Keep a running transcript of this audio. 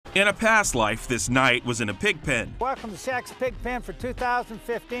In a past life, this knight was in a pig pen. Welcome to Shaq's Pig Pen for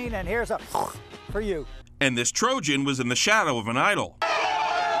 2015, and here's a for you. And this Trojan was in the shadow of an idol.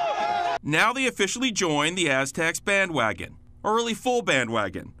 Now they officially join the Aztecs bandwagon, or really full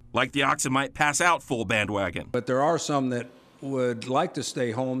bandwagon, like the oxen might pass out full bandwagon. But there are some that would like to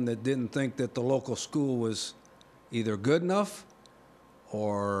stay home that didn't think that the local school was either good enough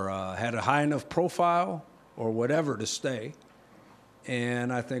or had a high enough profile or whatever to stay.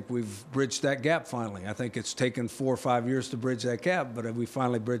 And I think we've bridged that gap finally. I think it's taken 4 or 5 years to bridge that gap, but we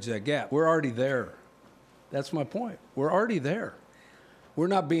finally bridged that gap. We're already there. That's my point. We're already there. We're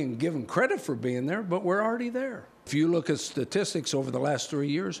not being given credit for being there, but we're already there. If you look at statistics over the last 3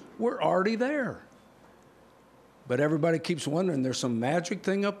 years, we're already there. But everybody keeps wondering, there's some magic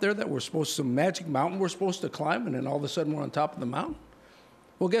thing up there that some magic mountain we're supposed to climb, and then all of a sudden we're on top of the mountain?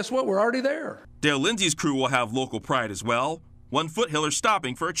 Well, guess what? We're already there. Dale Lindsay's crew will have local pride as well. One foothiller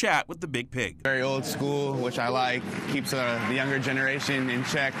stopping for a chat with the Big Pig. Very old school, which I like. Keeps the younger generation in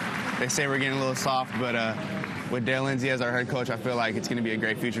check. They say we're getting a little soft, but with Dale Lindsay as our head coach, I feel like it's going to be a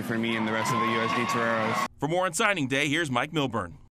great future for me and the rest of the USD Toreros. For more on signing day, here's Mike Milburn.